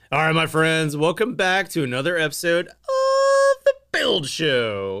All right, my friends, welcome back to another episode of the Build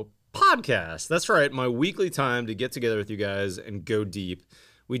Show podcast. That's right, my weekly time to get together with you guys and go deep.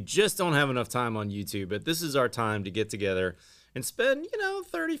 We just don't have enough time on YouTube, but this is our time to get together and spend,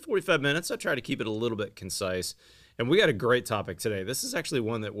 30, 45 minutes. I try to keep it a little bit concise. And we got a great topic today. This is actually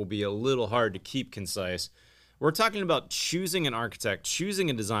one that will be a little hard to keep concise. We're talking about choosing an architect, choosing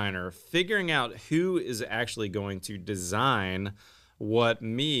a designer, figuring out who is actually going to design what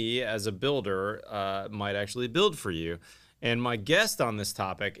me as a builder might actually build for you. And my guest on this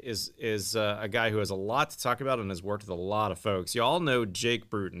topic is a guy who has a lot to talk about and has worked with a lot of folks. You all know Jake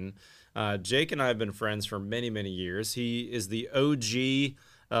Bruton. Jake and I have been friends for many, many years. He is the OG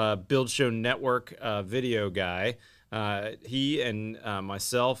Build Show Network video guy. He and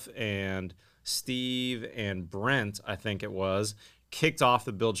myself and Steve and Brent, I think it was, kicked off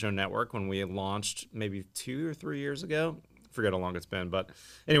the Build Show Network when we launched maybe 2 or 3 years ago. Forget how long it's been, but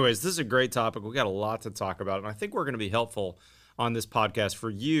anyways, this is a great topic. We got a lot to talk about, and I think we're going to be helpful on this podcast for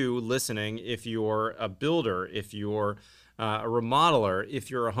you listening. If you're a builder, if you're a remodeler,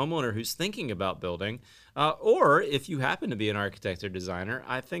 if you're a homeowner who's thinking about building, or if you happen to be an architect or designer,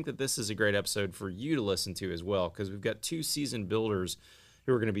 I think that this is a great episode for you to listen to as well, because we've got 2 seasoned builders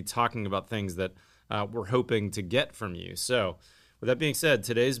who are going to be talking about things that we're hoping to get from you. So with that being said,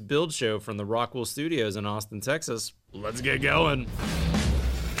 today's Build Show from the Rockwell Studios in Austin, Texas. Let's get going.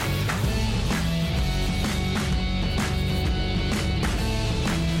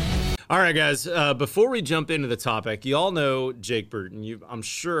 All right, guys, before we jump into the topic, you all know Jake Bruton. You've, I'm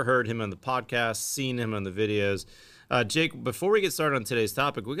sure, heard him on the podcast, seen him on the videos. Jake, before we get started on today's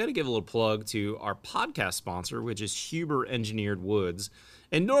topic, we got to give a little plug to our podcast sponsor, which is Huber Engineered Woods.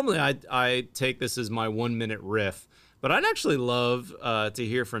 And normally I take this as my 1-minute riff, but I'd actually love to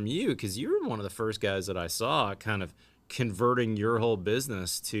hear from you, because you were one of the first guys that I saw kind of converting your whole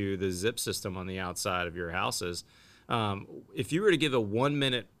business to the zip system on the outside of your houses. If you were to give a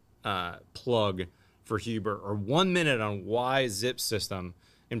 1-minute plug for Huber, or 1 minute on why zip system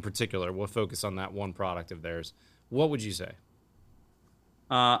in particular, we'll focus on that one product of theirs, what would you say?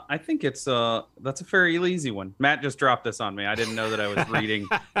 I think that's a fairly easy one. Matt just dropped this on me. I didn't know that I was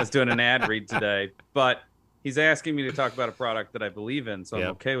I was doing an ad read today, but he's asking me to talk about a product that I believe in, so I'm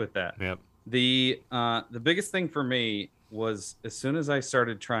okay with that. Yep. The biggest thing for me was, as soon as I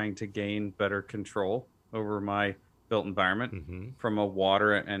started trying to gain better control over my built environment from a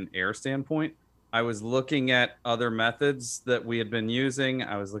water and air standpoint, I was looking at other methods that we had been using.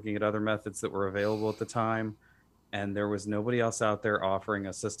 I was looking at other methods that were available at the time, and there was nobody else out there offering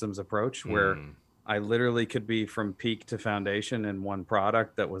a systems approach where I literally could be from peak to foundation in one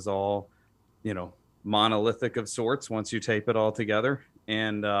product that was all, monolithic of sorts once you tape it all together.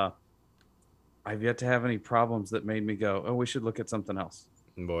 And I've yet to have any problems that made me go, oh, we should look at something else.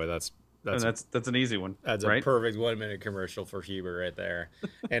 Boy, that's an easy one. That's right? A perfect 1-minute commercial for Huber right there.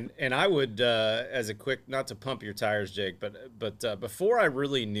 and I would, as a quick, not to pump your tires, Jake, but before I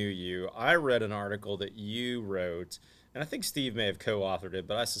really knew you, I read an article that you wrote, and I think Steve may have co-authored it,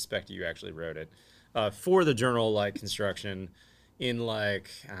 but I suspect you actually wrote it, for the journal Light Construction in, I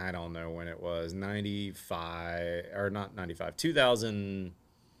don't know when it was, 95, or not 95,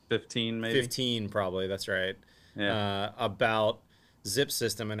 2015 maybe? 15 probably, that's right. Yeah. About zip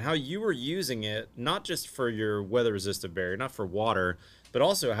system and how you were using it, not just for your weather resistant barrier, not for water, but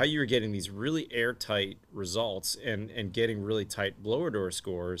also how you were getting these really airtight results and getting really tight blower door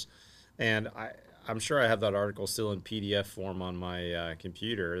scores. And I'm sure I have that article still in PDF form on my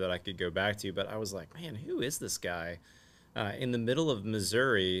computer that I could go back to, but I was like, man, who is this guy in the middle of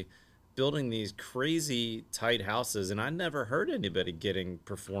Missouri building these crazy tight houses? And I never heard anybody getting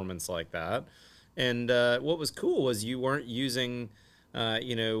performance like that. And what was cool was you weren't using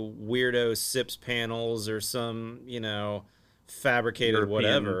weirdo SIPS panels or some, fabricated European,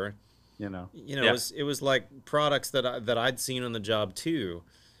 whatever. It was like products that I'd seen on the job too.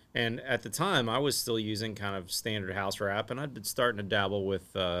 And at the time, I was still using kind of standard house wrap, and I'd been starting to dabble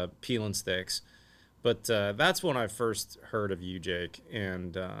with peel and sticks. But that's when I first heard of you, Jake.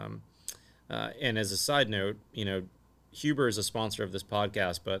 And as a side note, Huber is a sponsor of this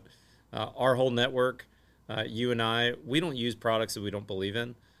podcast, but our whole network, you and I, we don't use products that we don't believe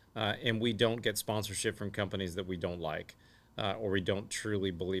in, and we don't get sponsorship from companies that we don't like, or we don't truly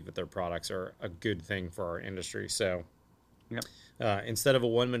believe that their products are a good thing for our industry. So instead of a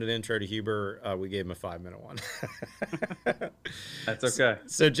 1-minute intro to Huber, we gave him a 5-minute one. That's okay.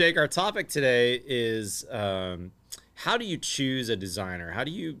 So Jake, our topic today is how do you choose a designer? How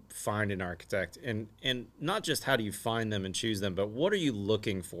do you find an architect? And not just how do you find them and choose them, but what are you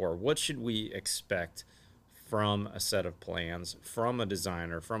looking for? What should we expect from a set of plans, from a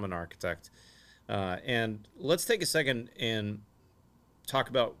designer, from an architect. And let's take a second and talk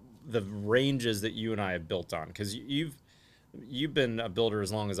about the ranges that you and I have built on, because you've been a builder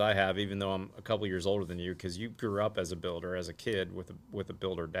as long as I have, even though I'm a couple years older than you, because you grew up as a builder, as a kid with a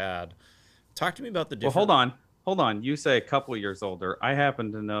builder dad. Talk to me about the different. Well, hold on. You say a couple years older. I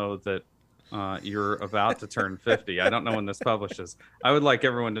happen to know that you're about to turn 50. I don't know when this publishes. I would like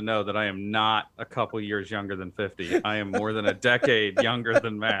everyone to know that I am not a couple years younger than 50. I am more than a decade younger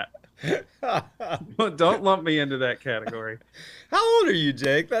than Matt. Don't lump me into that category. How old are you,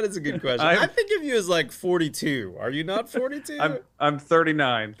 Jake? That is a good question. I think of you as like 42. Are you not 42? I'm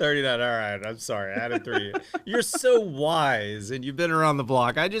 39. 39. All right. I'm sorry. I added 3. You're so wise and you've been around the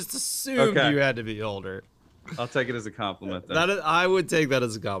block. I just assumed you had to be older. I'll take it as a compliment then. I would take that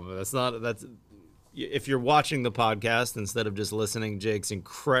as a compliment. That's if you're watching the podcast instead of just listening, Jake's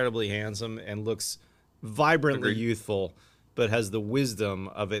incredibly handsome and looks vibrantly youthful, but has the wisdom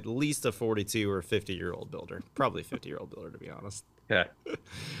of at least a 42 or 50-year-old builder. Probably 50-year-old builder, to be honest. Yeah.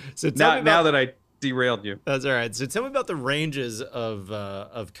 So now that I derailed you. That's all right. So tell me about the ranges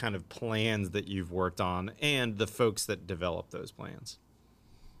of kind of plans that you've worked on and the folks that develop those plans.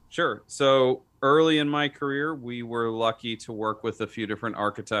 Sure. So early in my career, we were lucky to work with a few different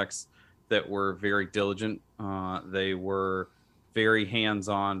architects that were very diligent. They were very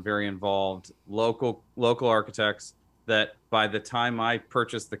hands-on, very involved, local architects that by the time I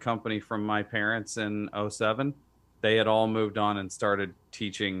purchased the company from my parents in 2007, they had all moved on and started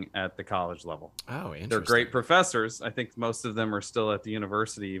teaching at the college level. Oh, interesting. They're great professors. I think most of them are still at the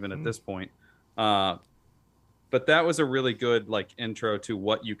university even at this point. But that was a really good intro to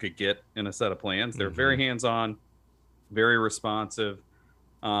what you could get in a set of plans. They're very hands-on, very responsive.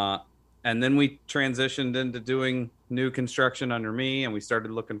 And then we transitioned into doing new construction under me, and we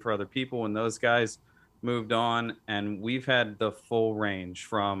started looking for other people, and those guys moved on. And we've had the full range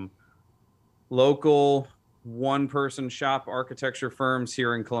from local one-person shop architecture firms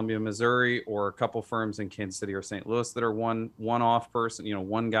here in Columbia, Missouri, or a couple firms in Kansas City or St. Louis that are one-off person,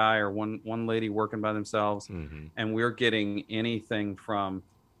 one guy or one lady working by themselves. And we're getting anything from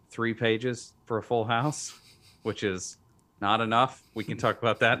 3 pages for a full house, which is not enough. We can talk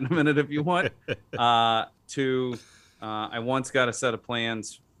about that in a minute if you want. To I once got a set of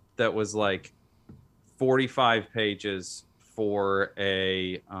plans that was 45 pages for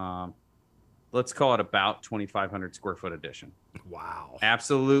a let's call it about 2,500 square foot addition. Wow.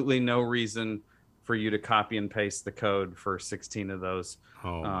 Absolutely no reason for you to copy and paste the code for 16 of those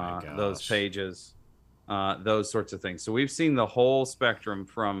those pages, those sorts of things. So we've seen the whole spectrum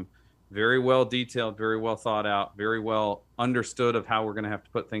from very well detailed, very well thought out, very well understood of how we're going to have to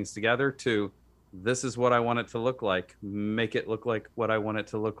put things together to this is what I want it to look like, make it look like what I want it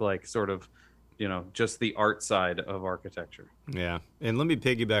to look like, sort of, just the art side of architecture. Yeah. And let me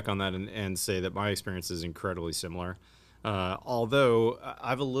piggyback on that and say that my experience is incredibly similar. Although I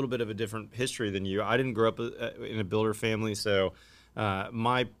have a little bit of a different history than you. I didn't grow up in a builder family, so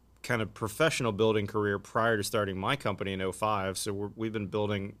my kind of professional building career prior to starting my company in 2005, so we've been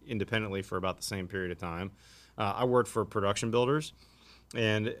building independently for about the same period of time. I worked for production builders,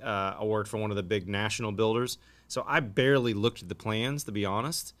 and I worked for one of the big national builders, so I barely looked at the plans, to be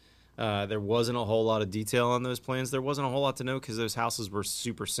honest. There wasn't a whole lot of detail on those plans. There wasn't a whole lot to know because those houses were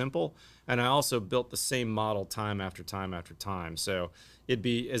super simple. And I also built the same model time after time after time. So it'd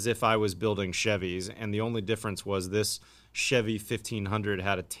be as if I was building Chevys. And the only difference was this Chevy 1500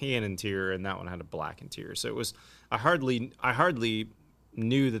 had a tan interior and that one had a black interior. So it was, I hardly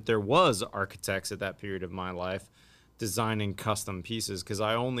knew that there was architects at that period of my life designing custom pieces because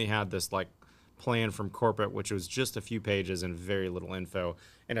I only had this plan from corporate, which was just a few pages and very little info,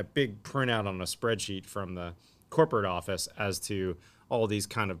 and a big printout on a spreadsheet from the corporate office as to all these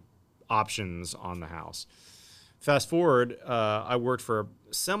kind of options on the house. Fast forward, I worked for a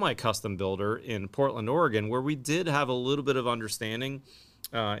semi-custom builder in Portland, Oregon, where we did have a little bit of understanding.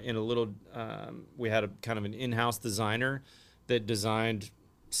 We had a kind of an in-house designer that designed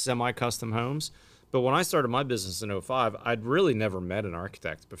semi-custom homes. But when I started my business in 2005, I'd really never met an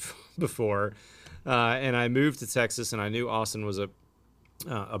architect before. And I moved to Texas, and I knew Austin was a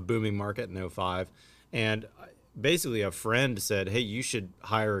booming market in 2005. And basically a friend said, hey, you should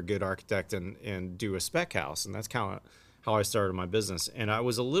hire a good architect and do a spec house. And that's kind of how I started my business. And I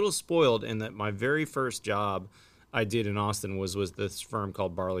was a little spoiled in that my very first job I did in Austin was this firm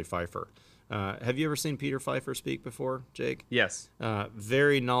called Barley Pfeiffer. Have you ever seen Peter Pfeiffer speak before, Jake? Yes.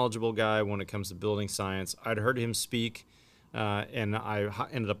 Very knowledgeable guy when it comes to building science. I'd heard him speak, and I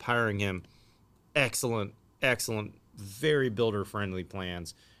ended up hiring him. Excellent, very builder-friendly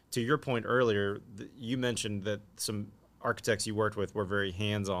plans. to your point earlier, you mentioned that some architects you worked with were very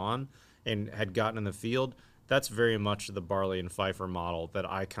hands-on and had gotten in the field. That's very much the Barley and Pfeiffer model that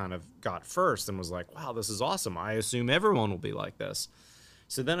I kind of got first and was like, wow, this is awesome. I assume everyone will be like this.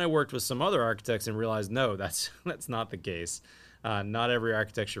 So then I worked with some other architects and realized, no, that's not the case. Not every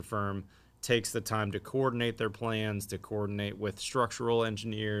architecture firm takes the time to coordinate their plans, to coordinate with structural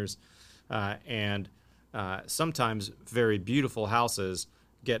engineers, and sometimes very beautiful houses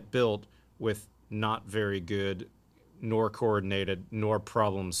get built with not very good nor coordinated nor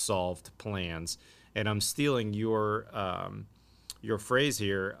problem solved plans. And I'm stealing your phrase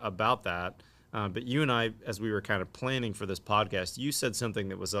here about that. But you and I, as we were kind of planning for this podcast, you said something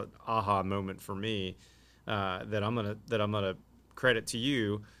that was an aha moment for me that I'm gonna credit to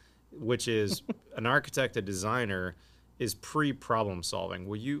you, which is an architect, a designer is pre-problem solving.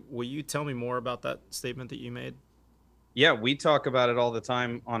 Will you tell me more about that statement that you made? Yeah, we talk about it all the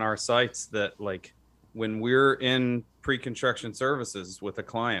time on our sites that like when we're in pre-construction services with a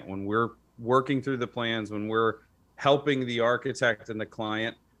client, when we're working through the plans, when we're helping the architect and the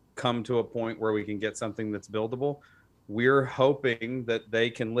client come to a point where we can get something that's buildable, we're hoping that they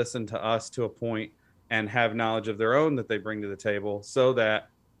can listen to us to a point and have knowledge of their own that they bring to the table, so that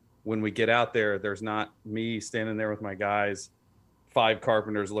when we get out there, there's not me standing there with my guys, 5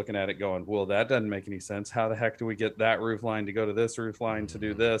 carpenters looking at it going, well, that doesn't make any sense. How the heck do we get that roof line to go to this roof line to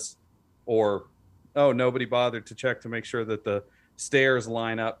do this? Or, oh, nobody bothered to check to make sure that the stairs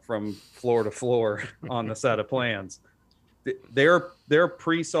line up from floor to floor on the set of plans. They're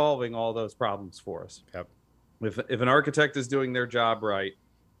pre-solving all those problems for us. Yep. If an architect is doing their job right,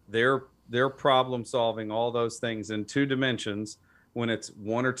 they're problem solving all those things in 2 dimensions. When it's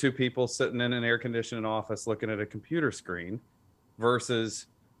 1 or 2 people sitting in an air conditioned office looking at a computer screen versus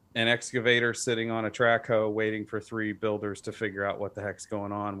an excavator sitting on a track hoe waiting for 3 builders to figure out what the heck's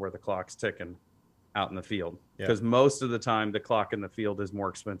going on where the clock's ticking out in the field. Because most of the time the clock in the field is more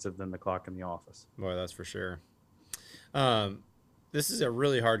expensive than the clock in the office. Boy, that's for sure. This is a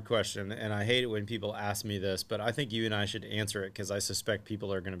really hard question, and I hate it when people ask me this, but I think you and I should answer it because I suspect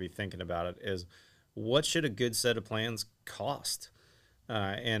people are going to be thinking about it, is what should a good set of plans cost? What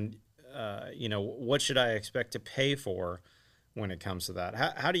should I expect to pay for when it comes to that?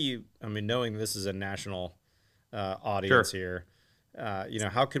 How do you, knowing this is a national audience here,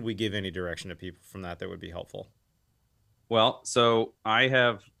 how could we give any direction to people from that would be helpful? Well, so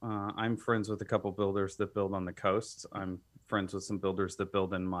I'm friends with a couple builders that build on the coasts. I'm friends with some builders that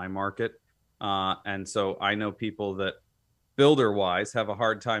build in my market. And so I know people that builder-wise have a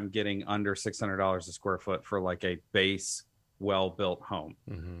hard time getting under $600 a square foot for like a base well-built home.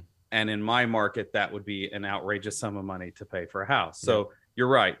 Mm-hmm. And in my market, that would be an outrageous sum of money to pay for a house. So you're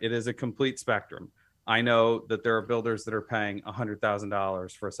right. It is a complete spectrum. I know that there are builders that are paying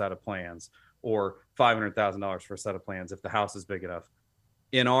 $100,000 for a set of plans or $500,000 for a set of plans if the house is big enough.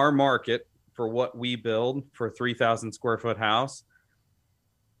 In our market, for what we build for a 3,000 square foot house,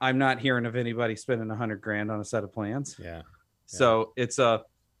 I'm not hearing of anybody spending $100,000 on a set of plans. Yeah. So it's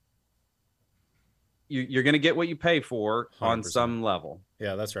you're going to get what you pay for 100%. On some level.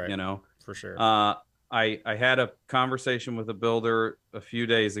 Yeah, that's right. For sure. I had a conversation with a builder a few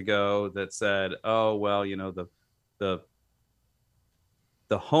days ago that said, oh, well, the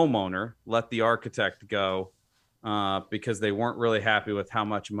homeowner let the architect go because they weren't really happy with how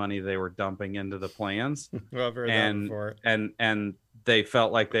much money they were dumping into the plans. Well, I've heard that before. And they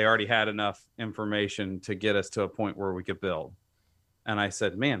felt like they already had enough information to get us to a point where we could build. And I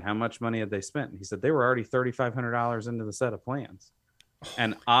said, man, how much money had they spent? And he said, they were already $3,500 into the set of plans.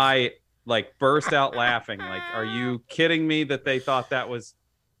 And I burst out laughing. Like, are you kidding me that they thought that was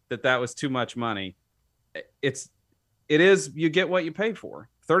too much money? It is, you get what you pay for.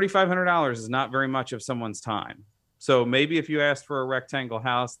 $3,500 is not very much of someone's time. So maybe if you asked for a rectangle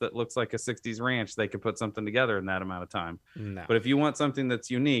house that looks like a 60s ranch, they could put something together in that amount of time. No. But if you want something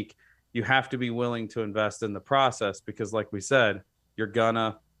that's unique, you have to be willing to invest in the process because, like we said, they're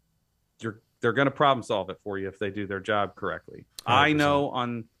gonna problem solve it for you if they do their job correctly. 100%. I know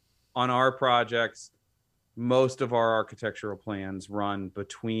on our projects, most of our architectural plans run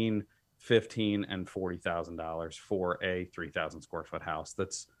between $15,000 and $40,000 for a 3,000 square foot house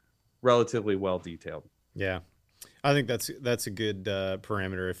that's relatively well detailed. Yeah, I think that's a good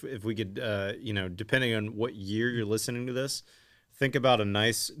parameter. If we could, depending on what year you're listening to this, think about a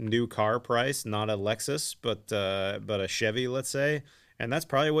nice new car price, not a Lexus, but a Chevy, let's say, and that's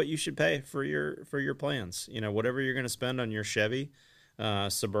probably what you should pay for your plans. Whatever you're going to spend on your Chevy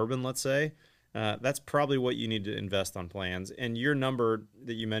Suburban, let's say, that's probably what you need to invest on plans. And your number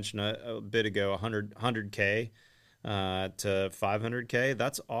that you mentioned a bit ago, $100K, to 500K.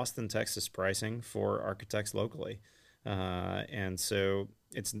 That's Austin, Texas pricing for architects locally. And so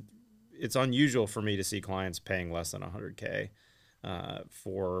it's unusual for me to see clients paying less than 100K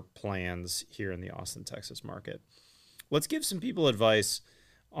for plans here in the Austin, Texas market. Let's give some people advice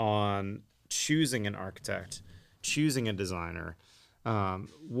on choosing an architect, choosing a designer.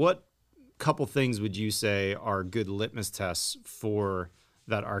 What couple things would you say are good litmus tests for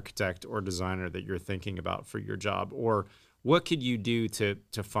that architect or designer that you're thinking about for your job? Or what could you do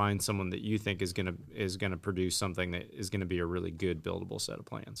to find someone that you think is gonna produce something that is gonna be a really good buildable set of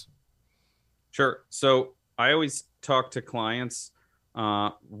plans? Sure. So I always talk to clients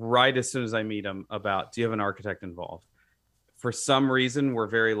right as soon as I meet them about, do you have an architect involved? For some reason, we're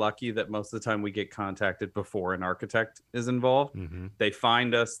very lucky that most of the time we get contacted before an architect is involved. Mm-hmm. They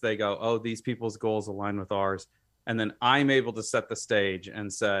find us, they go, oh, these people's goals align with ours. And then I'm able to set the stage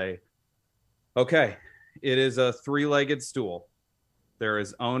and say, okay, it is a three-legged stool. There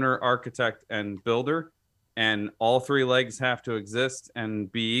is owner, architect, and builder. And all three legs have to exist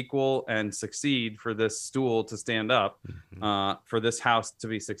and be equal and succeed for this stool to stand up, for this house to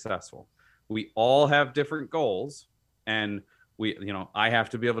be successful. We all have different goals, and I have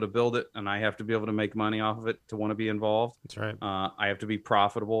to be able to build it, and I have to be able to make money off of it to want to be involved. That's right. I have to be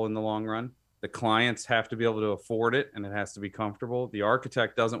profitable in the long run. The clients have to be able to afford it, and it has to be comfortable. The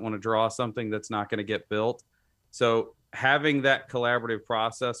architect doesn't want to draw something that's not going to get built. So having that collaborative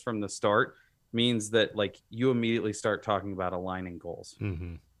process from the start means that you immediately start talking about aligning goals.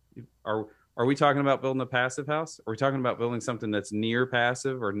 Mm-hmm. Are we talking about building a passive house? Are we talking about building something that's near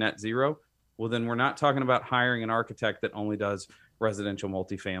passive or net zero? Well, then we're not talking about hiring an architect that only does residential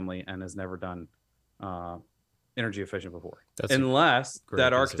multifamily and has never done energy efficient before. Unless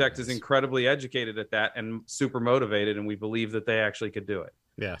that architect is incredibly educated at that and super motivated, and we believe that they actually could do it.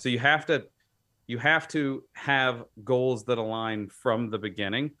 Yeah. So you have to have goals that align from the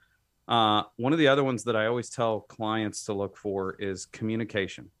beginning. One of the other ones that I always tell clients to look for is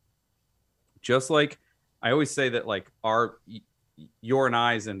communication. Just like I always say that your and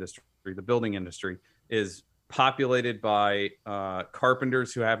I's industry, the building industry, is populated by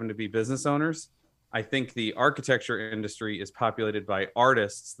carpenters who happen to be business owners. I think the architecture industry is populated by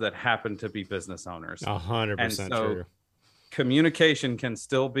artists that happen to be business owners. 100% true. Communication can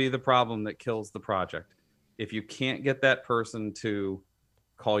still be the problem that kills the project. If you can't get that person to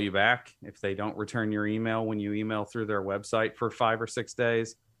call you back, if they don't return your email when you email through their website for 5 or 6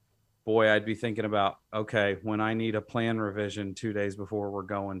 days, boy, I'd be thinking about, okay, when I need a plan revision 2 days before we're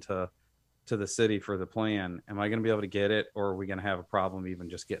going to the city for the plan, am I going to be able to get it, or are we going to have a problem even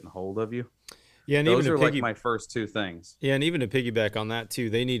just getting a hold of you? Yeah, and those are my first two things. Yeah, and even to piggyback on that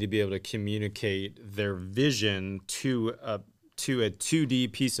too, they need to be able to communicate their vision to a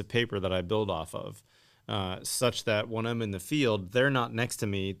 2D piece of paper that I build off of, such that when I'm in the field, they're not next to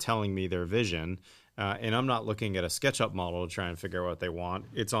me telling me their vision, and I'm not looking at a SketchUp model to try and figure out what they want.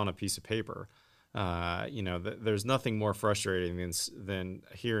 It's on a piece of paper. There's nothing more frustrating than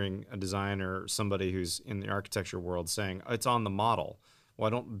hearing a designer, somebody who's in the architecture world, saying it's on the model. Well, I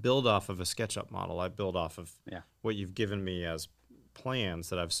don't build off of a SketchUp model. I build off of what you've given me as plans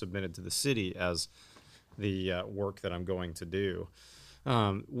that I've submitted to the city as the work that I'm going to do.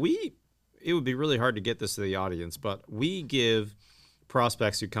 It would be really hard to get this to the audience, but we give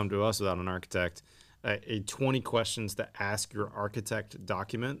prospects who come to us without an architect a 20 questions to ask your architect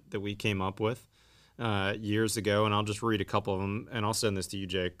document that we came up with years ago. And I'll just read a couple of them, and I'll send this to you,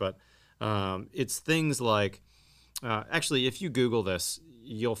 Jake. But it's things like, actually, if you Google this,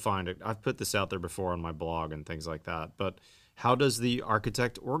 you'll find it. I've put this out there before on my blog and things like that. But how does the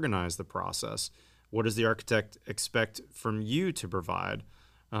architect organize the process? What does the architect expect from you to provide?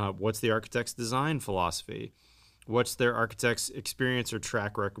 What's the architect's design philosophy? What's their architect's experience or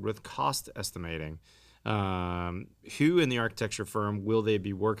track record with cost estimating? Who in the architecture firm will they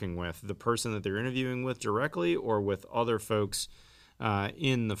be working with? The person that they're interviewing with directly, or with other folks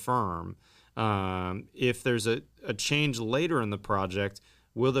in the firm? If there's a change later in the project,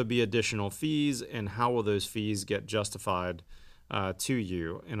 will there be additional fees, and how will those fees get justified to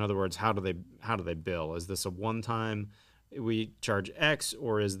you? In other words, how do they bill? Is this a one-time, we charge X,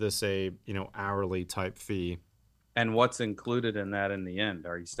 or is this a hourly type fee? And what's included in that in the end?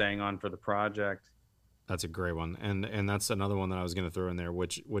 Are you staying on for the project? That's a great one, and that's another one that I was going to throw in there,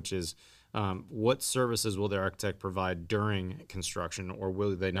 which is what services will the architect provide during construction, or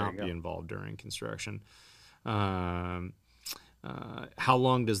will they not be involved during construction? How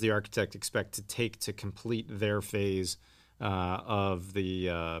long does the architect expect to take to complete their phase of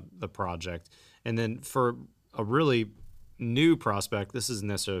the project? And then for a really new prospect, this isn't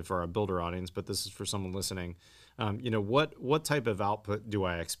necessarily for our builder audience, but this is for someone listening. What type of output do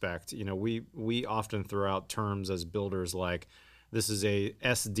I expect? We often throw out terms as builders like, this is a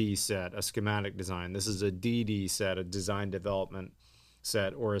SD set, a schematic design. This is a DD set, a design development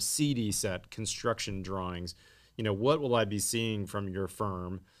set, or a CD set, construction drawings. What will I be seeing from your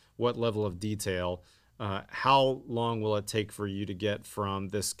firm? What level of detail? How long will it take for you to get from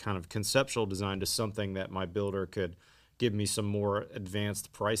this kind of conceptual design to something that my builder could give me some more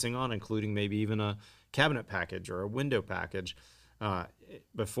advanced pricing on, including maybe even a cabinet package or a window package,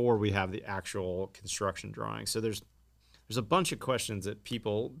 before we have the actual construction drawing? So there's a bunch of questions that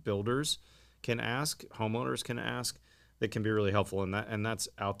builders can ask, homeowners can ask, that can be really helpful, and that's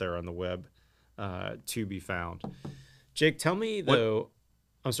out there on the web to be found. Jake, tell me though.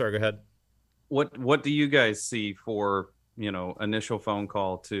 I'm sorry. Go ahead. What do you guys see for initial phone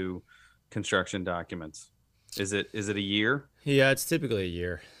call to construction documents? Is it a year? Yeah, it's typically a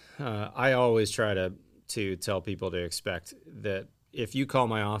year. I always try to tell people to expect that if you call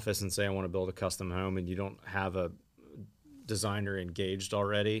my office and say I want to build a custom home and you don't have a designer engaged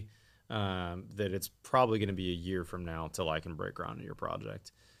already, that it's probably going to be a year from now till I can break ground on your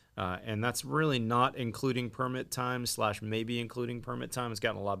project. And that's really not including permit time / maybe including permit time. It's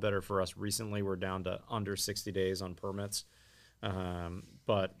gotten a lot better for us recently. We're down to under 60 days on permits.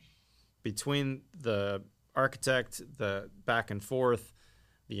 But between the architect, the back and forth,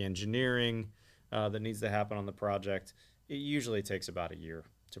 the engineering that needs to happen on the project, it usually takes about a year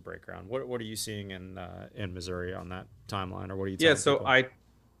to break ground. What are you seeing in Missouri on that timeline, or what are you telling people?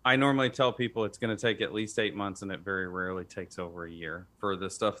 I normally tell people it's going to take at least 8 months, and it very rarely takes over a year for the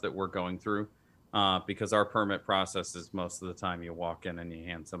stuff that we're going through, because our permit process is most of the time you walk in and you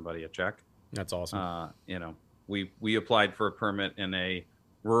hand somebody a check. That's awesome. We applied for a permit in a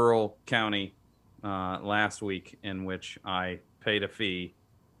rural county last week, in which I paid a fee,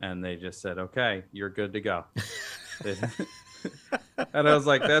 and they just said, "Okay, you're good to go." And I was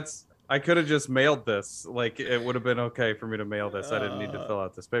like, I could have just mailed this. Like, it would have been okay for me to mail this. I didn't need to fill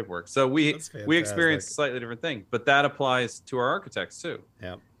out this paperwork. So we experienced a slightly different thing, but that applies to our architects too.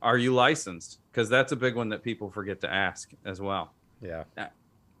 Yeah. Are you licensed? Because that's a big one that people forget to ask as well. Yeah.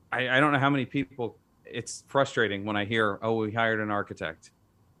 I don't know how many people, it's frustrating when I hear, "Oh, we hired an architect,"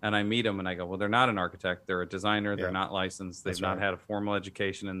 and I meet them and I go, "Well, they're not an architect. They're a designer. They're not licensed. They've not had a formal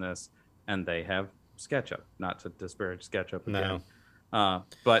education in this, and they have SketchUp." Not to disparage SketchUp again. No.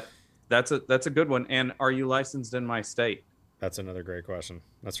 But that's a good one. And are you licensed in my state? That's another great question.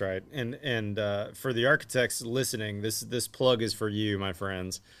 That's right. And for the architects listening, this plug is for you, my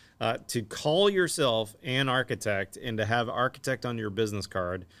friends. To call yourself an architect and to have architect on your business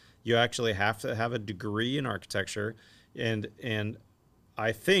card, you actually have to have a degree in architecture. And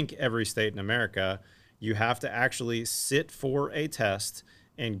I think every state in America, you have to actually sit for a test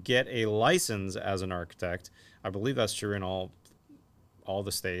and get a license as an architect. I believe that's true in all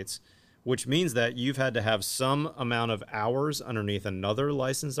the states, which means that you've had to have some amount of hours underneath another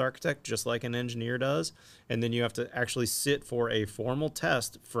licensed architect, just like an engineer does. And then you have to actually sit for a formal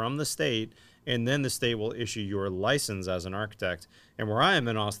test from the state, and then the state will issue your license as an architect. And where I am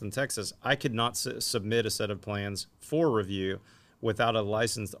in Austin, Texas, I could not submit a set of plans for review without a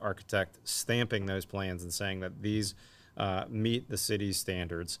licensed architect stamping those plans and saying that these meet the city's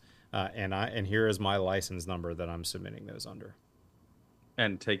standards. And here is my license number that I'm submitting those under.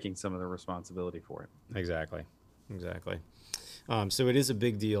 And taking some of the responsibility for it. Exactly. So it is a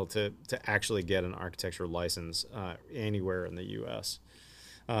big deal to actually get an architecture license anywhere in the U.S.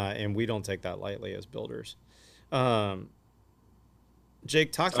 And we don't take that lightly as builders.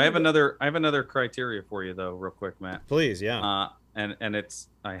 Jake, talk to me. I have another criteria for you, though, real quick, Matt. Please, yeah. And it's,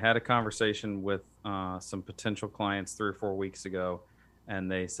 I had a conversation with some potential clients 3 or 4 weeks ago,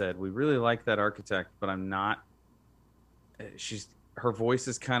 and they said, "We really like that architect, but I'm not." Her voice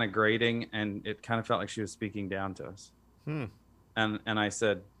is kind of grating, and it kind of felt like she was speaking down to us. And I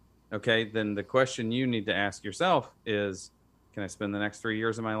said, "Okay, then the question you need to ask yourself is, can I spend the next 3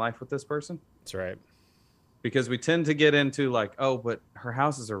 years of my life with this person?" That's right. Because we tend to get into like, "Oh, but her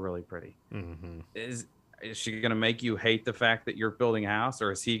houses are really pretty." Mm-hmm. Is she going to make you hate the fact that you're building a house,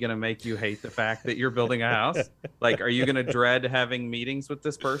 or is he going to make you hate the fact that you're building a house? Like, are you going to dread having meetings with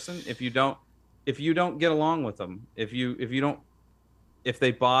this person if you don't get along with them? If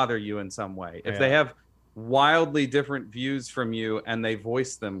they bother you in some way, if they have wildly different views from you and they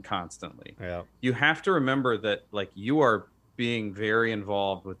voice them constantly, you have to remember that, like, you are being very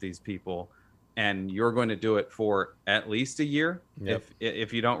involved with these people, and you're going to do it for at least a year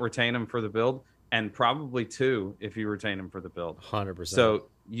if you don't retain them for the build, and probably 2 if you retain them for the build. 100%. So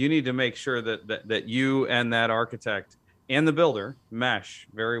you need to make sure that you and that architect and the builder mesh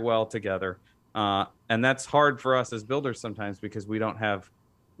very well together. And that's hard for us as builders sometimes because we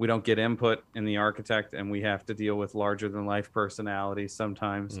don't get input in the architect, and we have to deal with larger than life personalities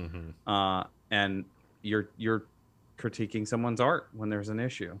sometimes. And you're critiquing someone's art when there's an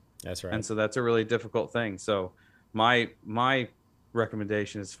issue. That's right. And so that's a really difficult thing. So my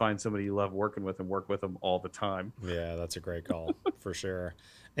recommendation is find somebody you love working with and work with them all the time. Yeah, that's a great call for sure.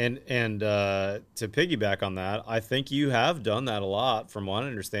 And to piggyback on that, I think you have done that a lot, from what I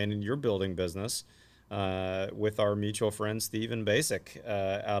understand, in your building business, with our mutual friend Stephen Basic,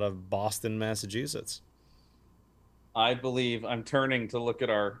 out of Boston, Massachusetts. I believe I'm turning to look at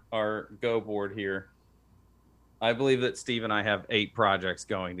our go board here. I believe that Steve and I have 8 projects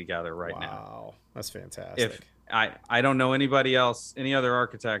going together right now. Wow, that's fantastic. If I don't know anybody else, any other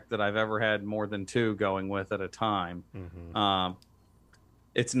architect that I've ever had more than 2 going with at a time.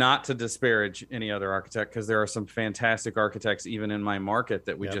 It's not to disparage any other architect, because there are some fantastic architects even in my market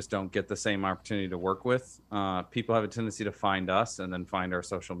that we just don't get the same opportunity to work with. People have a tendency to find us and then find our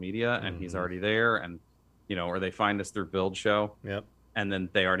social media, and he's already there, and or they find us through Build Show, and then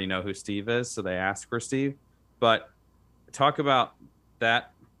they already know who Steve is, so they ask for Steve. But talk about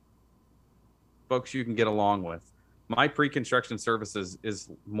that, folks you can get along with. My pre-construction services is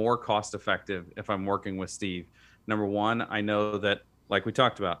more cost effective if I'm working with Steve. Number one, I know that, like we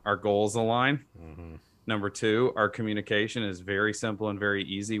talked about, our goals align. Number two, our communication is very simple and very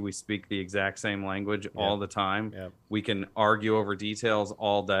easy. We speak the exact same language all the time. We can argue over details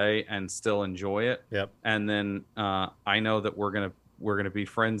all day and still enjoy it. And then I know that we're gonna be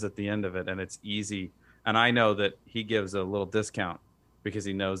friends at the end of it, and it's easy. And I know that he gives a little discount because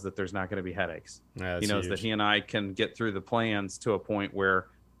he knows that there's not going to be headaches. He knows that he and I can get through the plans to a point where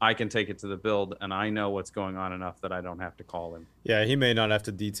I can take it to the build, and I know what's going on enough that I don't have to call him. Yeah, he may not have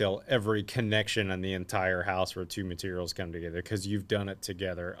to detail every connection in the entire house where 2 materials come together, because you've done it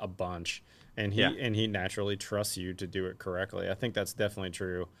together a bunch, and he naturally trusts you to do it correctly. I think that's definitely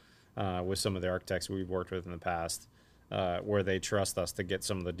true with some of the architects we've worked with in the past, where they trust us to get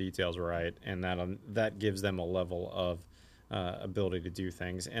some of the details right, and that gives them a level of ability to do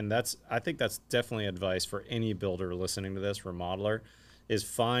things. And I think that's definitely advice for any builder listening to this, remodeler, is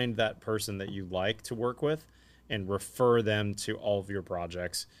find that person that you like to work with and refer them to all of your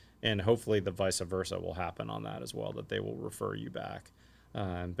projects. And hopefully the vice versa will happen on that as well, that they will refer you back.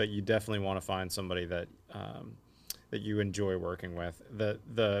 But you definitely want to find somebody that you enjoy working with.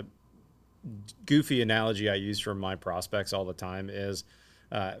 The goofy analogy I use for my prospects all the time is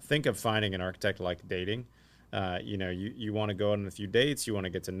think of finding an architect like dating. You want to go on a few dates, you want to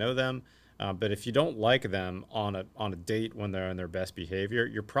get to know them. But if you don't like them on a date when they're in their best behavior,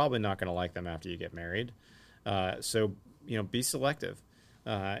 you're probably not going to like them after you get married. So be selective,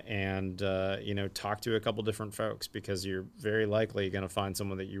 and talk to a couple different folks, because you're very likely going to find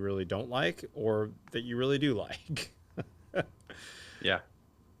someone that you really don't like or that you really do like. Yeah,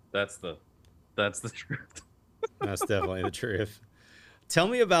 that's the truth. That's definitely the truth. Tell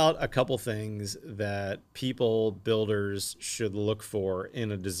me about a couple things that builders should look for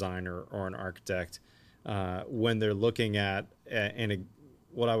in a designer or an architect when they're looking at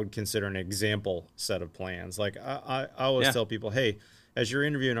what I would consider an example set of plans. Like I always tell people, hey, as you're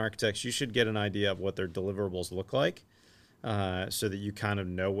interviewing architects, you should get an idea of what their deliverables look like, so that you kind of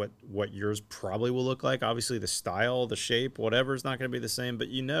know what yours probably will look like. Obviously, the style, the shape, whatever is not going to be the same, but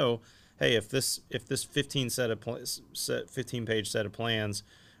hey, if this 15 page set of plans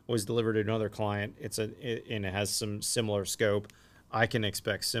was delivered to another client, and it has some similar scope, I can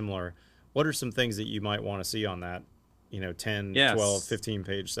expect similar. What are some things that you might want to see on that, 10, 12, 15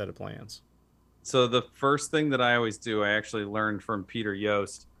 page set of plans? So the first thing that I always do, I actually learned from Peter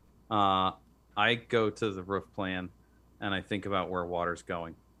Yost. I go to the roof plan and I think about where water's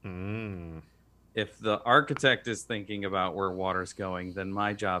going. If the architect is thinking about where water's going, then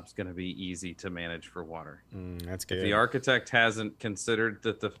my job's going to be easy to manage for water. That's good. If the architect hasn't considered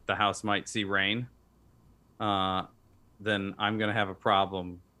that the house might see rain, then I'm going to have a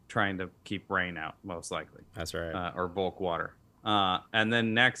problem trying to keep rain out, most likely. That's right. Or bulk water. And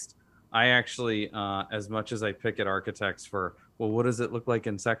then next, I actually, as much as I pick at architects for, well, what does it look like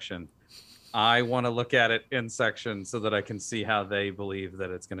in section? I want to look at it in section so that I can see how they believe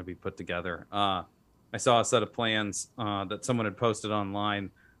that it's going to be put together. I saw a set of plans that someone had posted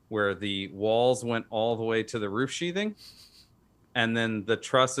online where the walls went all the way to the roof sheathing, and then the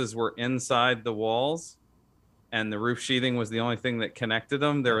trusses were inside the walls, and the roof sheathing was the only thing that connected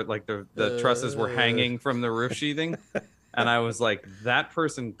them. They were like the trusses were hanging from the roof sheathing, and I was like, that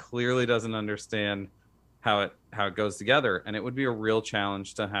person clearly doesn't understand how it goes together. And it would be a real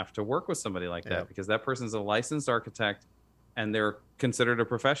challenge to have to work with somebody like that, because that person's a licensed architect and they're considered a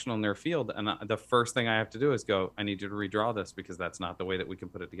professional in their field. And the first thing I have to do is go, I need you to redraw this because that's not the way that we can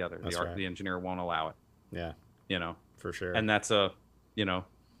put it together. The engineer won't allow it. Yeah. For sure. And that's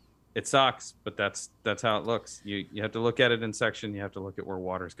it sucks, but that's how it looks. You have to look at it in section. You have to look at where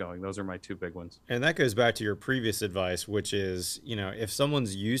water's going. Those are my two big ones. And that goes back to your previous advice, which is, if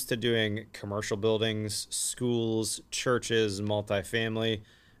someone's used to doing commercial buildings, schools, churches, multifamily,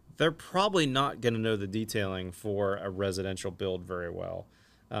 they're probably not going to know the detailing for a residential build very well.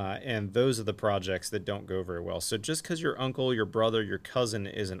 And those are the projects that don't go very well. So just because your uncle, your brother, your cousin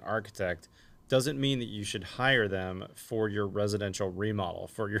is an architect doesn't mean that you should hire them for your residential remodel,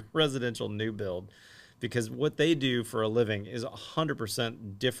 for your residential new build, because what they do for a living is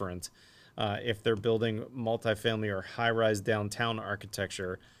 100% different if they're building multifamily or high-rise downtown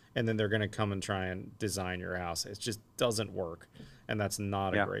architecture, and then they're going to come and try and design your house. It just doesn't work, and that's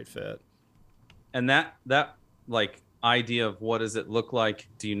not a great fit. And that like idea of what does it look like?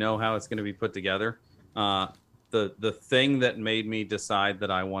 Do you know how it's going to be put together? The thing that made me decide that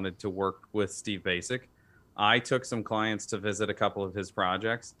I wanted to work with Steve Basic, I took some clients to visit a couple of his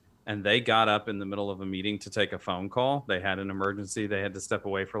projects, and they got up in the middle of a meeting to take a phone call. They had an emergency. They had to step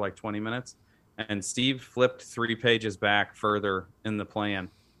away for like 20 minutes. And Steve flipped 3 pages back further in the plan,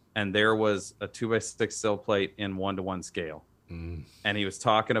 and there was a 2x6 sill plate in 1-to-1 scale. And he was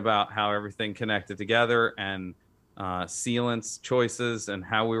talking about how everything connected together and sealants choices and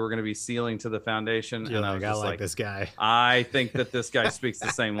how we were going to be sealing to the foundation. And I was just like, this guy. I think that this guy speaks the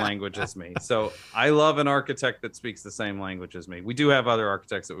same language as me. So I love an architect that speaks the same language as me. We do have other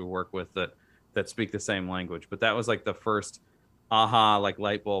architects that we work with that speak the same language, but that was like the first like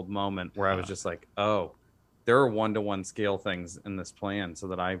light bulb moment where I was just like, oh, there are 1-to-1 scale things in this plan so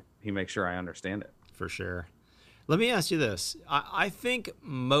that he makes sure I understand it. For sure. Let me ask you this. I think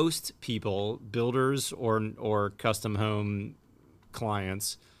most people, builders or custom home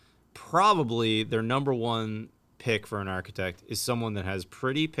clients, probably their number one pick for an architect is someone that has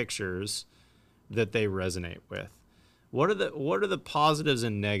pretty pictures that they resonate with. What are the positives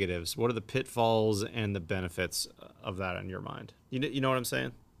and negatives? What are the pitfalls and the benefits of that in your mind? You know what I'm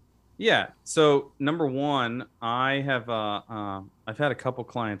saying? Yeah. So number one, I have I've had a couple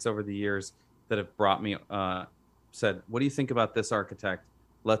clients over the years that have brought me said, what do you think about this architect?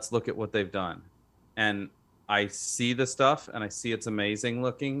 Let's look at what they've done. And I see the stuff and I see it's amazing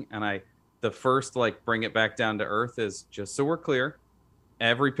looking. And the first bring it back down to earth is, just so we're clear,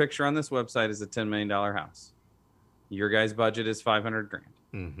 every picture on this website is a $10 million house. Your guys' budget is $500,000.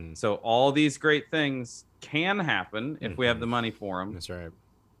 Mm-hmm. So all these great things can happen if we have the money for them. That's right.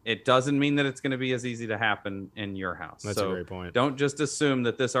 It doesn't mean that it's going to be as easy to happen in your house. That's a great point. Don't just assume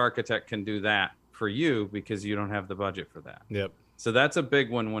that this architect can do that for you because you don't have the budget for that. Yep. So that's a big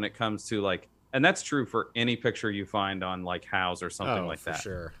one when it comes to and that's true for any picture you find on Houzz or something like that.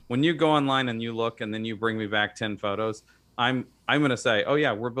 Sure. When you go online and you look and then you bring me back 10 photos, I'm going to say, oh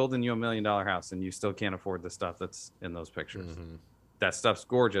yeah, we're building you $1 million house and you still can't afford the stuff that's in those pictures. Mm-hmm. That stuff's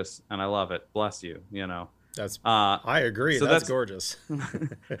gorgeous and I love it. Bless you. That's I agree. So that's gorgeous.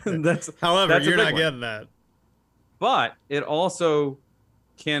 However, you're not getting that. But it also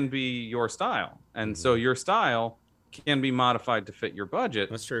can be your style. And so your style can be modified to fit your budget.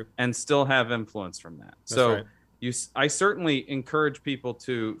 That's true. And still have influence from that. That's so right. I certainly encourage people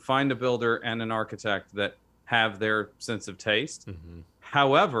to find a builder and an architect that have their sense of taste. Mm-hmm.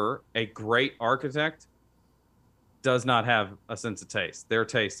 However, a great architect does not have a sense of taste. Their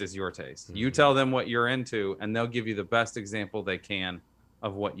taste is your taste. Mm-hmm. You tell them what you're into and they'll give you the best example they can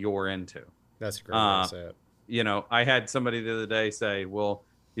of what you're into. That's a great way to say it. I had somebody the other day say, well,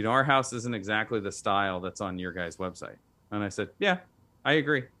 our house isn't exactly the style that's on your guys' website. And I said, yeah, I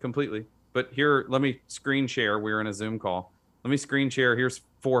agree completely. But here, let me screen share. We were in a Zoom call. Let me screen share. Here's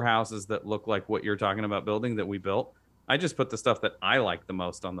 4 houses that look like what you're talking about building that we built. I just put the stuff that I like the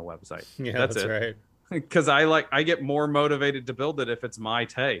most on the website. Yeah, that's it. Right. Because I get more motivated to build it if it's my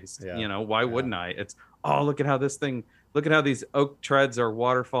taste. Yeah. Why wouldn't I? It's, look at how these oak treads are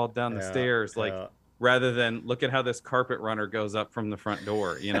waterfalled down the stairs. Rather than look at how this carpet runner goes up from the front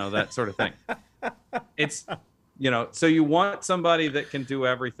door, that sort of thing. It's, so you want somebody that can do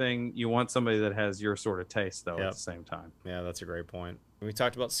everything. You want somebody that has your sort of taste, though, at the same time. Yeah, that's a great point. We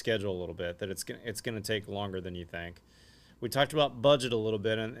talked about schedule a little bit, that it's going to take longer than you think. We talked about budget a little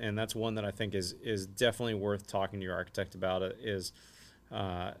bit, and that's one that I think is definitely worth talking to your architect about. It is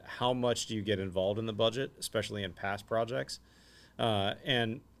how much do you get involved in the budget, especially in past projects.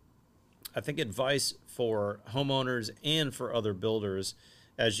 And I think advice for homeowners and for other builders,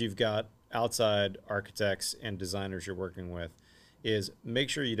 as you've got outside architects and designers you're working with, is make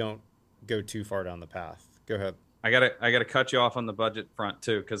sure you don't go too far down the path. Go ahead. I gotta cut you off on the budget front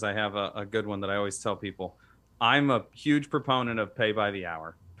too, because I have a good one that I always tell people. I'm a huge proponent of pay by the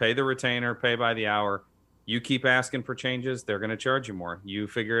hour. Pay the retainer, pay by the hour. You keep asking for changes, they're going to charge you more. You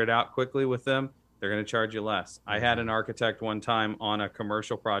figure it out quickly with them, they're going to charge you less. I had an architect one time on a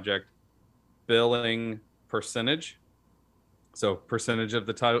commercial project billing percentage. So percentage of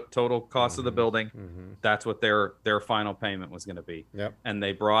the total cost of the building. That's what their final payment was going to be. Yep. And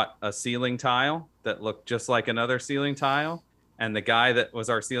they brought a ceiling tile that looked just like another ceiling tile. And the guy that was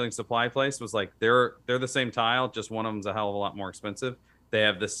our ceiling supply place was like, they're the same tile, just one of them's a hell of a lot more expensive. They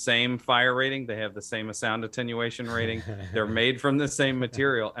have the same fire rating. They have the same sound attenuation rating. They're made from the same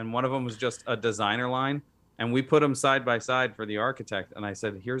material. And one of them was just a designer line. And we put them side by side for the architect. And I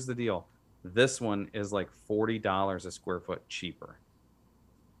said, here's the deal. This one is like $40 a square foot cheaper.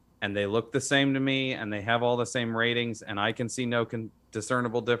 And they look the same to me, and they have all the same ratings, and I can see no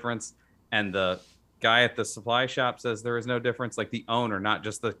discernible difference. And the guy at the supply shop says there is no difference, like the owner, not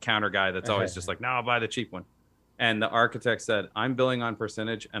just the counter guy that's always just like, no, I'll buy the cheap one. And the architect said, I'm billing on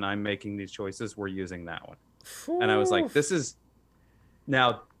percentage, and I'm making these choices. We're using that one. And I was like, this is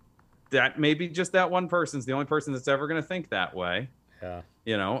now that maybe just that one person's the only person that's ever going to think that way. Yeah.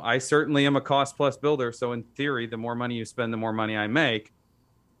 You know, I certainly am a cost plus builder. So in theory, the more money you spend, the more money I make.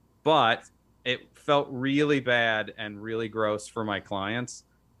 But it felt really bad and really gross for my clients.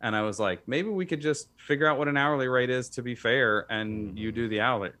 And I was like, maybe we could just figure out what an hourly rate is to be fair. And you do the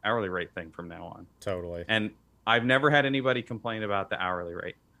hourly rate thing from now on. Totally. And I've never had anybody complain about the hourly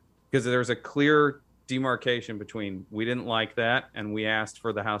rate, because there's a clear demarcation between we didn't like that and we asked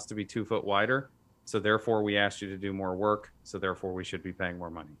for the house to be 2 foot wider. So therefore, we asked you to do more work. So therefore, we should be paying more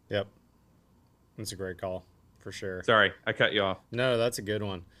money. Yep. That's a great call, for sure. Sorry, I cut you off. No, that's a good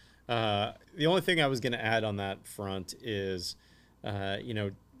one. The only thing I was going to add on that front is,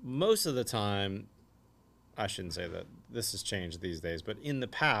 most of the time, I shouldn't say that this has changed these days, but in the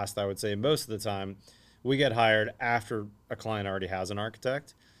past, I would say most of the time, we get hired after a client already has an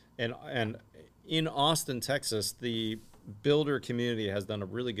architect. And in Austin, Texas, the builder community has done a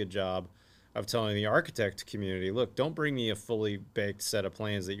really good job of telling the architect community, look, don't bring me a fully baked set of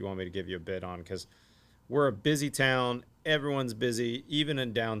plans that you want me to give you a bid on, because we're a busy town. Everyone's busy. Even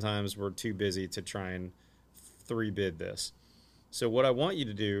in downtimes, we're too busy to try and 3-bid this. So what I want you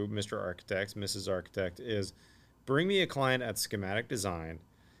to do, Mr. Architect, Mrs. Architect, is bring me a client at schematic design,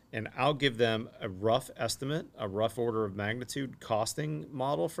 and I'll give them a rough estimate, a rough order of magnitude costing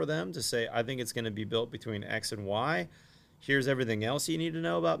model for them to say, I think it's going to be built between X and Y. Here's everything else you need to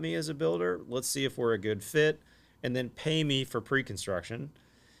know about me as a builder. Let's see if we're a good fit, and then pay me for pre-construction.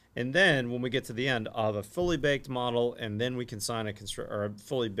 And then when we get to the end, I'll have a fully baked model, and then we can sign a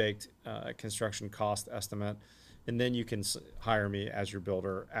fully baked construction cost estimate, and then you can hire me as your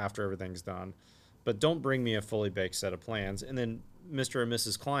builder after everything's done. But don't bring me a fully baked set of plans. And then Mr. and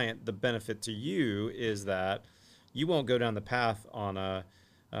Mrs. Client, the benefit to you is that you won't go down the path on a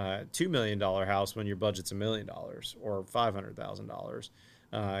 $2 million house when your budget's $1 million or $500,000.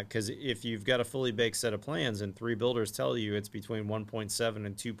 Because if you've got a fully baked set of plans and 3 builders tell you it's between 1.7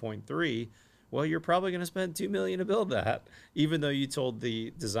 and 2.3, well, you're probably going to spend $2 million to build that, even though you told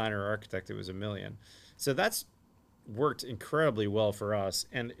the designer or architect it was $1 million. So that's worked incredibly well for us,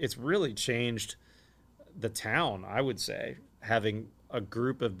 and it's really changed the town, I would say, having a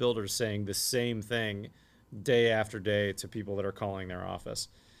group of builders saying the same thing day after day to people that are calling their office.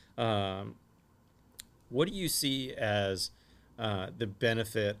 What do you see as the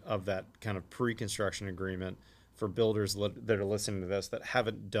benefit of that kind of pre-construction agreement for builders that are listening to this that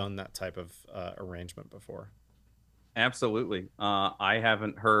haven't done that type of arrangement before? Absolutely. I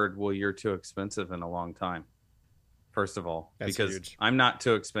haven't heard, well, you're too expensive in a long time. First of all, that's because huge. I'm not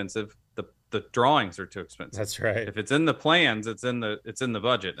too expensive. The drawings are too expensive. That's right. If it's in the plans, it's in the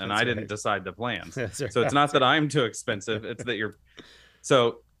budget, and That's I didn't right. decide the plans. That's right. So it's not that I'm too expensive. It's that you're.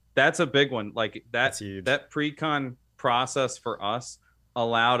 So that's a big one. Like that pre-con process for us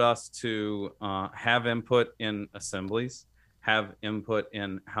allowed us to have input in assemblies, have input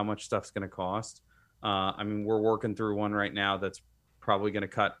in how much stuff's going to cost. I mean, we're working through one right now that's probably going to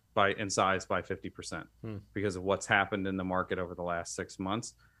cut in size by 50% because of what's happened in the market over the last 6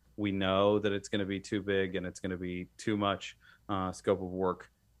 months. We know that it's going to be too big and it's going to be too much scope of work,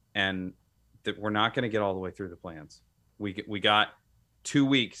 and that we're not going to get all the way through the plans. We got 2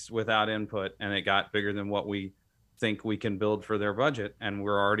 weeks without input, and it got bigger than what we think we can build for their budget, and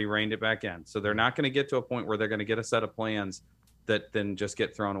we're already reined it back in. So they're not going to get to a point where they're going to get a set of plans that then just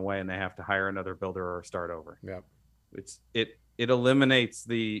get thrown away and they have to hire another builder or start over. Yep. It eliminates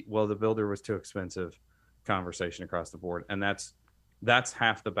the builder was too expensive conversation across the board. And that's That's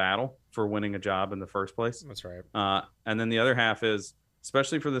half the battle for winning a job in the first place. That's right. And then the other half is,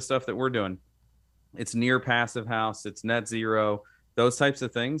 especially for the stuff that we're doing, it's near passive house, it's net zero, those types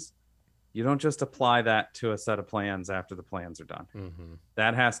of things. You don't just apply that to a set of plans after the plans are done. Mm-hmm.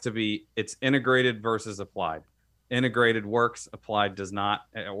 That has to be, it's integrated versus applied. Integrated works, applied does not,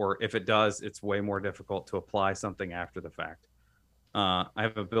 or if it does, it's way more difficult to apply something after the fact. I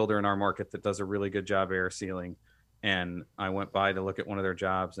have a builder in our market that does a really good job air sealing. And I went by to look at one of their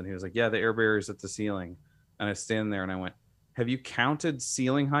jobs and he was like, yeah, the air barrier's at the ceiling. And I was standing there and I went, have you counted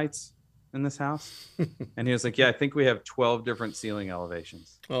ceiling heights in this house? And he was like, yeah, I think we have 12 different ceiling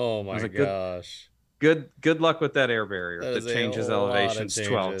elevations. Oh my like, gosh. Good luck with that air barrier That changes elevations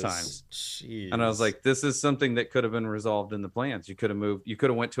 12 times. Jeez. And I was like, this is something that could have been resolved in the plans. You could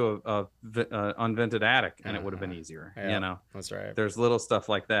have went to a unvented attic and it would have been easier. Yeah, that's right. There's little stuff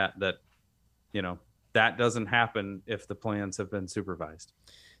like that that doesn't happen if the plans have been supervised.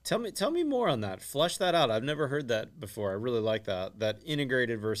 Tell me more on that. Flesh that out. I've never heard that before. I really like that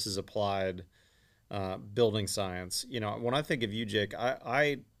integrated versus applied building science. When I think of you, Jake,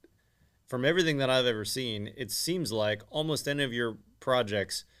 I from everything that I've ever seen, it seems like almost any of your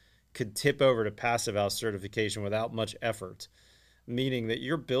projects could tip over to passive house certification without much effort, meaning that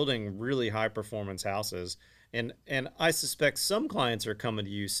you're building really high performance houses. And I suspect some clients are coming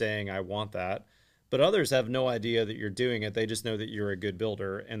to you saying, I want that. But others have no idea that you're doing it. They just know that you're a good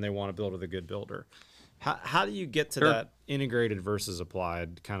builder and they want to build with a good builder. How do you get to that integrated versus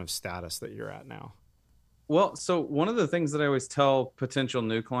applied kind of status that you're at now? Well, so one of the things that I always tell potential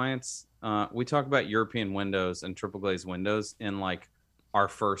new clients, we talk about European windows and triple glazed windows in like our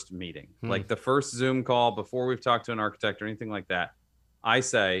first meeting, like the first Zoom call before we've talked to an architect or anything like that. I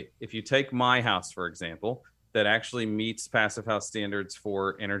say, if you take my house, for example, that actually meets passive house standards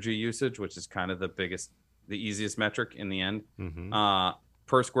for energy usage, which is kind of the easiest metric in the end. Mm-hmm.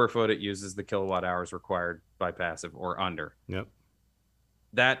 Per square foot, it uses the kilowatt hours required by passive or under. Yep.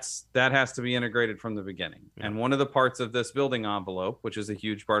 That has to be integrated from the beginning. Yep. And one of the parts of this building envelope, which is a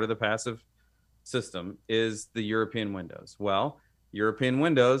huge part of the passive system, is the European windows. Well, European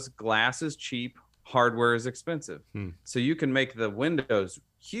windows, glass is cheap, hardware is expensive. So you can make the windows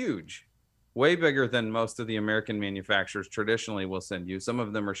huge, way bigger than most of the American manufacturers traditionally will send you. Some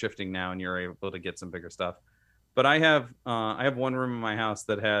of them are shifting now and you're able to get some bigger stuff. But I have one room in my house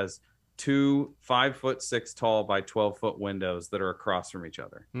that has two 5'6" tall by 12-foot windows that are across from each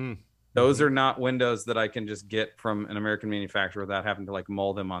other. Those are not windows that I can just get from an American manufacturer without having to like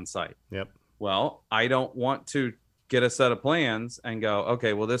mold them on site. Yep. Well, I don't want to get a set of plans and go,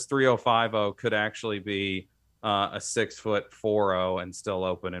 okay, well, this 3050 could actually be a 6'4" and still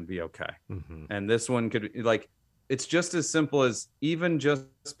open and be okay. And this one could, like, it's just as simple as even just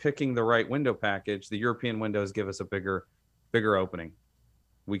picking the right window package. The European windows give us a bigger opening.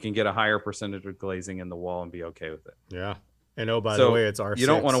 We can get a higher percentage of glazing in the wall and be okay with it. Yeah. And by the way, it's R6. You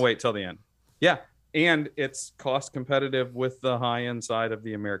don't want to wait till the end. Yeah. And it's cost competitive with the high end side of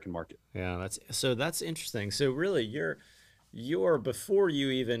the American market. Yeah, that's interesting. So really you're before you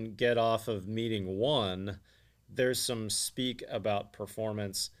even get off of meeting one, there's some speak about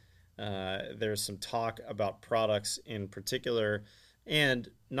performance. There's some talk about products in particular, and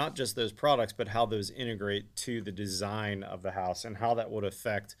not just those products, but how those integrate to the design of the house and how that would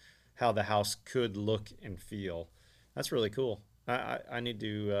affect how the house could look and feel. That's really cool. I need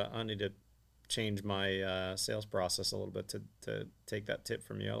to change my sales process a little bit to take that tip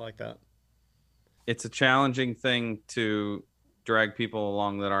from you. I like that. It's a challenging thing to drag people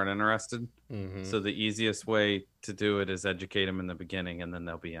along that aren't interested. So the easiest way to do it is educate them in the beginning and then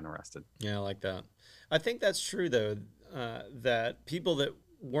they'll be interested. Yeah, I like that. I think that's true though, that people that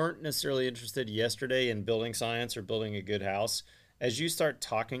weren't necessarily interested yesterday in building science or building a good house, as you start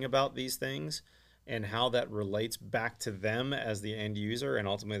talking about these things and how that relates back to them as the end user and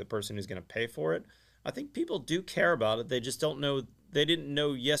ultimately the person who's going to pay for it, I think people do care about it. They just don't know, they didn't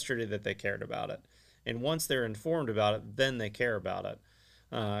know yesterday that they cared about it. And once they're informed about it, then they care about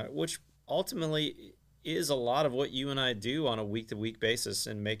it, which ultimately is a lot of what you and I do on a week-to-week basis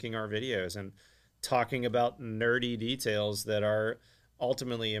in making our videos and talking about nerdy details that are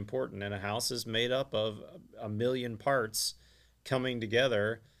ultimately important. And a house is made up of a million parts coming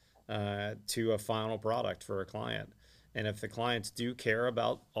together to a final product for a client. And if the clients do care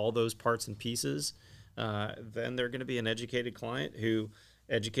about all those parts and pieces, then they're going to be an educated client who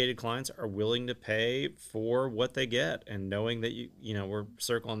educated clients are willing to pay for what they get, and knowing that you know we're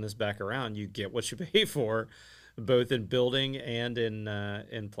circling this back around, you get what you pay for, both in building and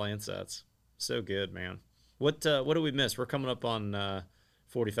in plan sets. So good, man. What do we miss? We're coming up on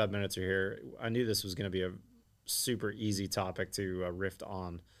 45 minutes here. I knew this was going to be super easy topic to riff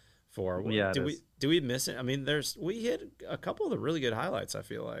on for. Yeah, Do we miss it? I mean, we hit a couple of the really good highlights, I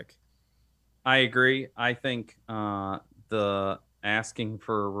feel like. I agree. I think the asking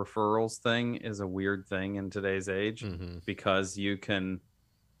for referrals thing is a weird thing in today's age, because you can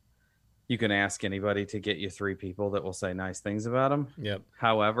ask anybody to get you 3 people that will say nice things about them. Yep.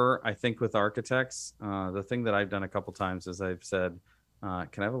 However, I think with architects, the thing that I've done a couple times is I've said, can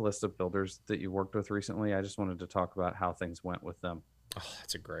I have a list of builders that you worked with recently? I just wanted to talk about how things went with them. Oh,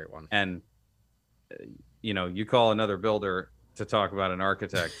 that's a great one. And, you call another builder to talk about an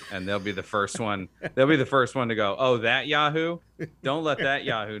architect, and they'll be the first one. They'll be the first one to go, oh, that Yahoo? Don't let that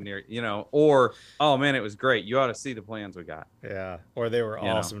Yahoo near, or, oh man, it was great. You ought to see the plans we got. Yeah. Or they were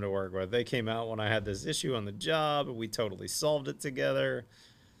awesome to work with. They came out when I had this issue on the job, and we totally solved it together.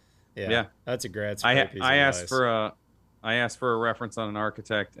 Yeah. That's a great piece of advice. I asked for a reference on an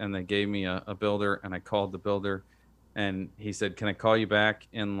architect, and they gave me a builder, and I called the builder, and he said, can I call you back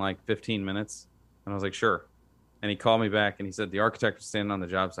in like 15 minutes? And I was like, sure. And he called me back, and he said, the architect was standing on the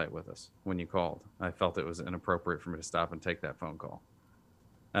job site with us when you called. I felt it was inappropriate for me to stop and take that phone call.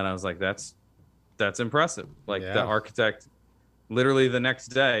 And I was like, that's impressive. Like, the architect literally the next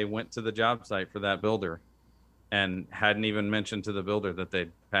day went to the job site for that builder and hadn't even mentioned to the builder that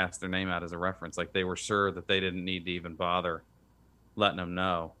they'd passed their name out as a reference. Like, they were sure that they didn't need to even bother letting them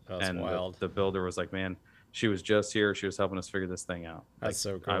know. That's wild. The builder was like, man, she was just here. She was helping us figure this thing out. That's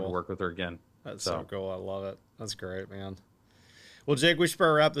so cool. I would work with her again. That's so cool. I love it. That's great, man. Well, Jake, we should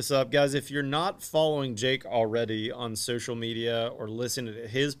probably wrap this up. Guys, if you're not following Jake already on social media or listening to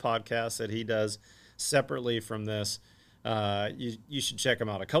his podcast that he does separately from this, you should check him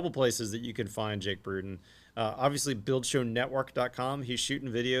out. A couple places that you can find Jake Bruton. Obviously, buildshownetwork.com. He's shooting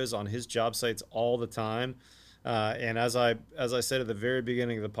videos on his job sites all the time. And as I said at the very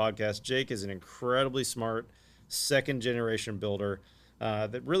beginning of the podcast, Jake is an incredibly smart second-generation builder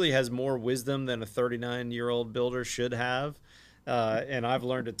that really has more wisdom than a 39-year-old builder should have. And I've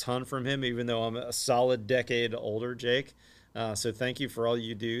learned a ton from him, even though I'm a solid decade older, Jake. So thank you for all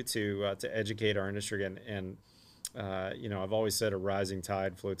you do to educate our industry. And I've always said a rising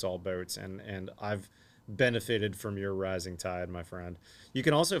tide floats all boats, and I've benefited from your rising tide, my friend. You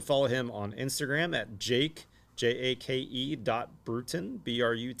can also follow him on Instagram at Jake, Jake.Bruton,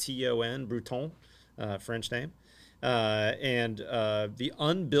 Bruton, Bruton, French name. And the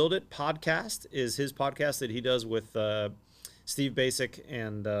Unbuild It podcast is his podcast that he does with Steve Basic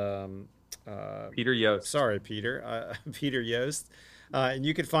and Peter Yost. Sorry, Peter. Peter Yost. And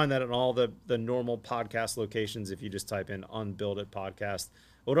you can find that on all the normal podcast locations if you just type in Unbuild It podcast.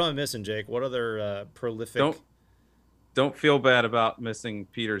 What am I missing, Jake? What other prolific... Don't feel bad about missing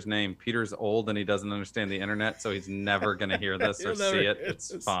Peter's name. Peter's old and he doesn't understand the internet, so he's never going to hear this or see it.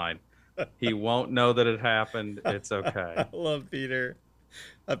 It's fine. He won't know that it happened. It's okay. I love Peter.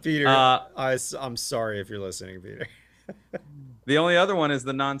 Peter, I'm sorry if you're listening, Peter. The only other one is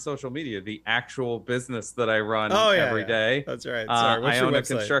the non-social media, the actual business that I run every day. That's right. Sorry. What's your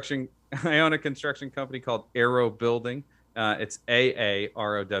website? I own a construction company called Aarow Building. It's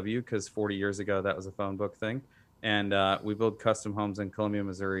AAROW because 40 years ago that was a phone book thing. And we build custom homes in Columbia,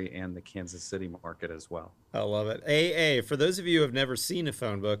 Missouri, and the Kansas City market as well. I love it. AA, for those of you who have never seen a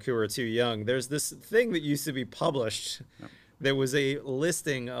phone book who are too young, there's this thing that used to be published. There was a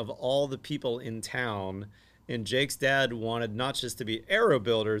listing of all the people in town, and Jake's dad wanted not just to be Aarow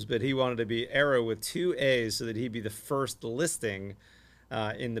Builders, but he wanted to be Aarow with 2 A's so that he'd be the first listing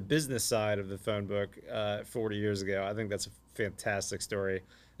in the business side of the phone book 40 years ago. I think that's a fantastic story.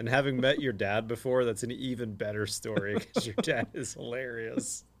 And having met your dad before, that's an even better story because your dad is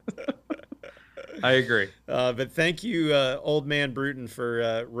hilarious. I agree. But thank you, old man Bruton,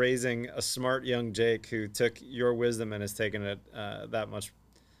 for raising a smart young Jake who took your wisdom and has taken it that much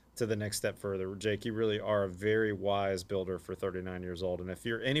to the next step further. Jake, you really are a very wise builder for 39 years old. And if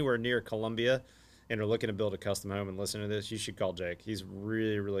you're anywhere near Columbia and are looking to build a custom home and listen to this, you should call Jake. He's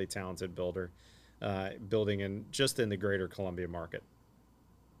really, really talented builder, building in the greater Columbia market.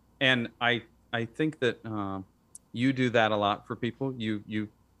 And I think that you do that a lot for people. You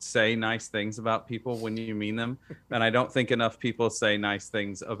say nice things about people when you mean them. And I don't think enough people say nice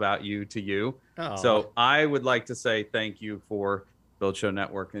things about you to you. Oh. So I would like to say thank you for Build Show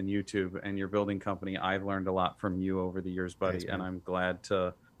Network and YouTube and your building company. I've learned a lot from you over the years, buddy. Thanks, and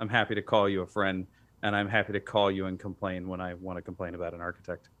I'm happy to call you a friend, and I'm happy to call you and complain when I want to complain about an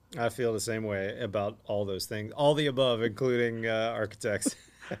architect. I feel the same way about all those things, all the above, including architects.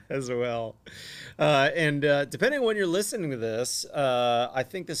 As well. And depending on when you're listening to this, I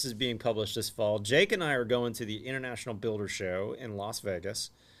think this is being published this fall. Jake and I are going to the International Builder Show in Las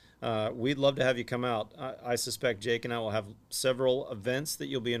Vegas we'd love to have you come out. I suspect Jake and I will have several events that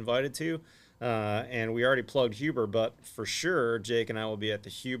you'll be invited to. And we already plugged Huber, but for sure, Jake and I will be at the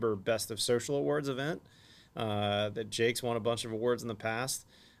Huber Best of Social Awards event. That Jake's won a bunch of awards in the past.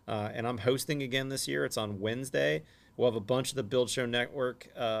 And I'm hosting again this year. It's on Wednesday. We'll have a bunch of the Build Show Network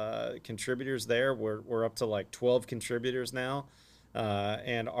contributors there. We're up to like 12 contributors now.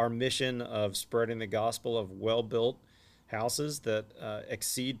 And our mission of spreading the gospel of well-built houses that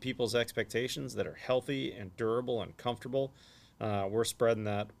exceed people's expectations, that are healthy and durable and comfortable. We're spreading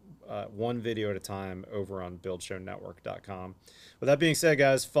that one video at a time over on buildshownetwork.com. With that being said,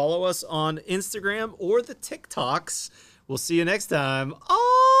 guys, follow us on Instagram or the TikToks. We'll see you next time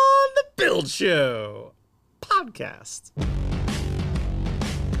on the Build Show podcast.